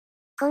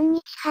こん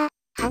にちは、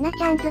はな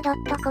ちゃんず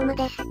 .com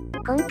です。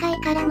今回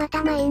からま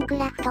たマインク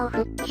ラフトを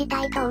復帰し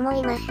たいと思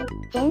います。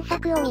前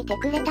作を見て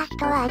くれた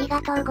人はあり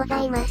がとうご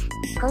ざいます。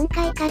今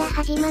回から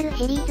始まる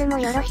シリーズも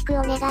よろしく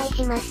お願い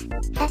します。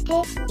さ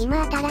て、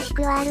今新し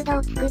くワールド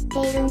を作っ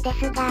ているんで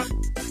すが、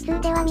普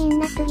通ではみん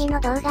な次の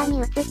動画に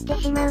移って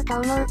しまうと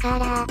思うか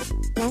ら。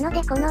なの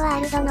でこのワ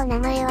ールドの名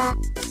前は、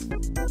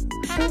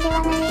普通で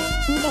はないに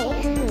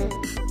で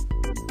す。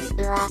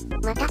うわ、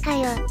またか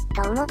よ、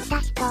と思った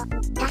人、確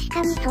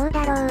かにそう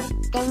だろう。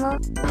でも、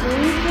人生じ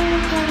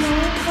ゃな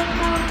いこ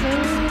とをず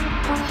ー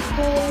っとして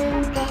いる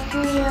んです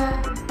よ。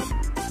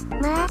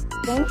まあ、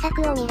前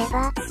作を見れ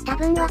ば、多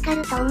分わか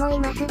ると思い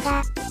ますが。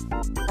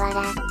わ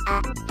ら、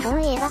あ、そ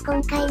ういえば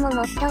今回も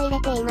モッド入れ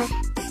ています。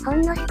ほ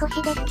んの少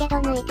しですけど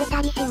抜いて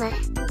たりしま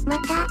す。ま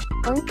た、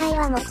今回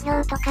は目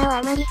標とかを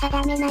あまり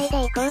定めない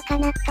でいこうか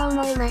なと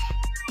思います。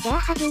じゃあ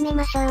始め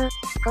ましょう。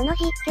この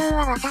実況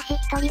は私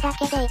一人だ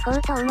けで行こ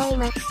うと思い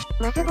ます。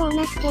まずボー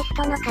ナスチェス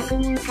トの確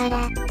認か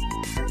ら。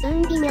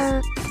微妙。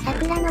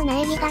桜の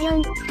苗木が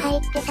4つ入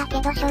ってたけ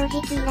ど正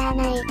直いら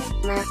ない。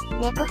ま、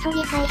根こそ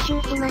ぎ回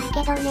収します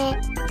けど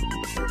ね。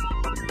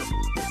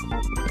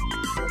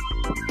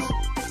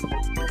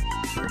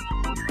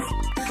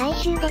回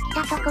収でき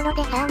たところ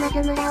でさあま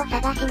ず村を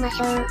探しま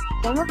しょう。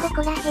でもこ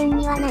こら辺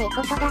にはない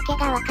ことだけ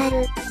がわか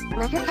る。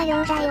まず作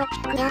業台を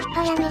作る。やっ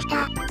ぱやめ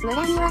た。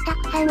村にはた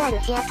くさんあ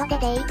るし後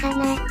でいいか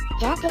な。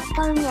じゃあ適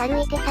当に歩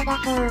いて探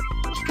そう。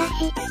しか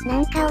し、な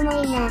んか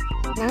重いな。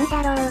なん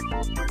だろう。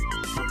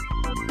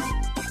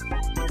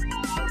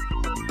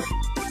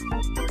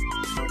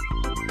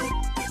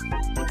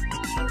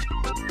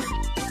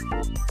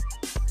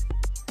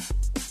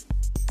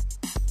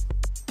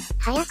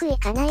早く行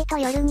かないと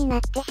夜にな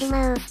ってし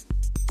まう。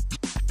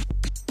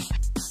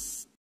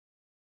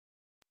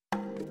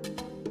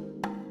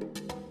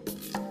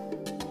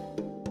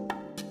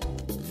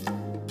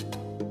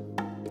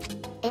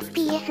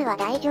FPS は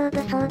大丈夫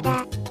そう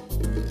だ。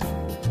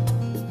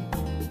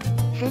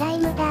スライ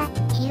ムだ。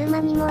昼間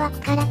にも湧く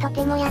からと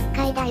ても厄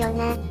介だよ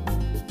な。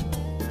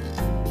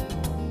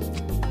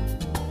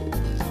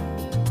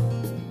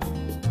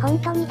本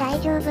当に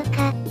大丈夫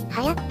か。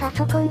早くパ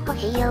ソコン欲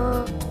しい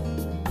よー。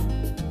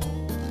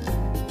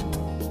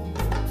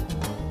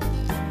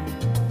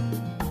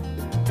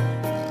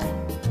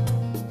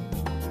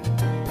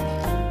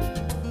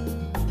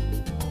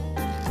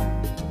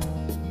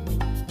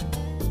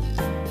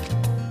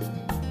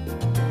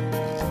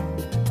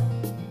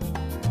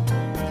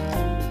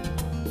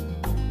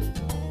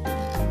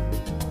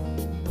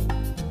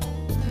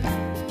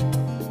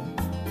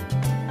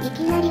い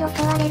きなり襲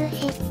われる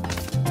し。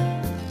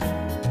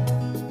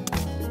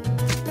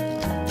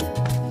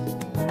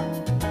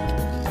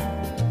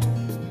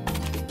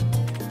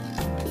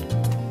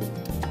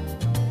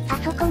あ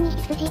そこに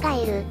羊が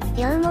いる。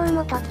羊毛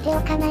も取って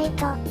おかない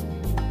と。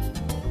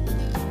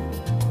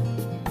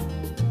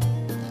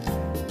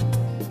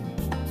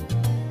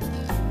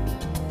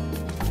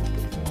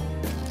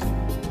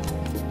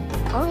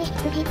おい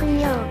羊くん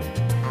よ。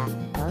あ、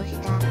どうし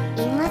た？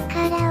今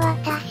から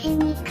私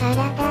に体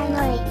の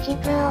一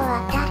部を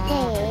渡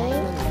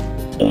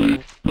せ。お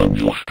い、何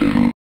をしてる？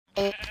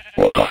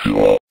私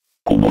は、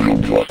この世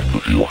には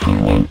羊を数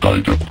万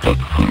体で捕獲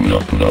する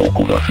奴らを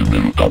懲らしめ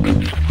るため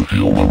に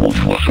羊を守り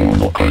ましょう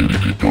の会理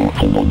事長、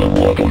その名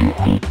もアドル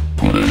フ、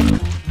グレイン、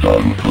チャー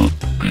ルズ、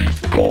ピー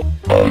ト、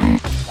アール、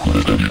フレ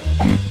デリッ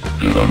ク、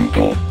ジェラルド、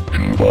ヒ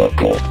ューバー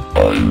ト、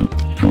アイン、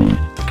ジュン、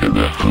ケネ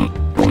ス、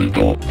ロイド、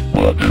マ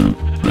ーティン、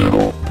ネロ、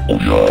オ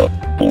リアー、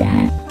ポー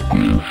ル、クイ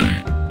ンシ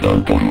ー、ラ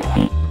ンドルフ、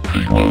シ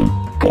ーマン、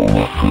トーマ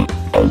ス、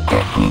アンカ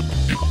ス、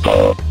ビクタ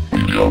ー、ウ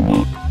ィリアム、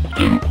ス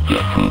テルクセ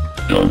ス、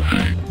ヤンシ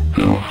ー、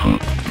ゼロス、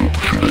ルク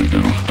シュレイデ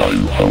ルスタイ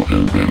ン、ハウゼ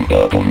ンベルガ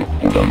ードルフ、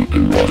ホダルテ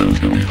ンワレンデ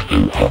ルイステ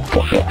ンハッ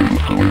トシャペル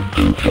スウェッ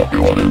テンシャペ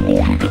ワレン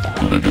ゴールデク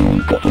クレゲウ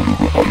ントソル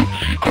ブハル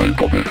チシカイ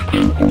トベステ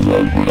ンホン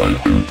アングライ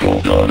フェント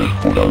ジャーレス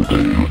ホランデ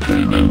イル青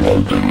年ワ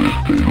ンデルエ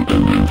ステイルデ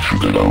ンレンシ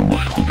ュデラウム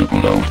シクデブ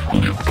ラウスク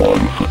リプトア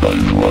ルスダイ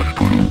ンワシ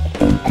クルン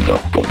コンクラ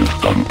フトデス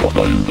タルト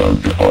ダインラン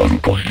デファー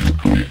ルトシン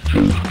クイッチ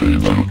ェンステイ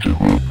ナルチェ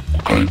フ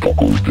カイト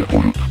コンテフ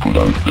ォルツク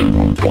ランステン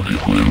ウントジ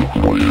フエル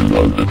フロイエン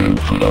アンデベン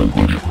スラン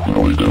グリフフ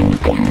ロイデウン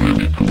トルエ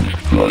ミツミス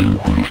ツアイン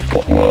フルス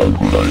トフワーング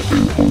ライフェ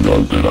ンフンア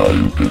ンデラーイ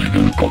ンテリゲ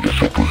ントデシ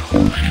ョプスポ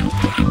ンシン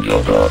スシンジャ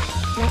ダー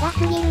長す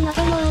ぎるので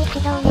もう一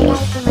度お願い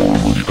します。もう無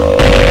理だ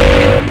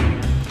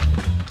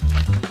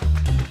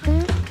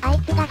あい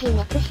つが自滅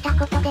したこ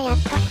とでやっ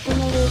と進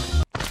める。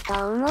と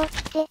思って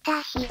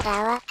た日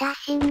が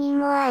私に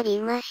もあり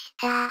まし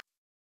た。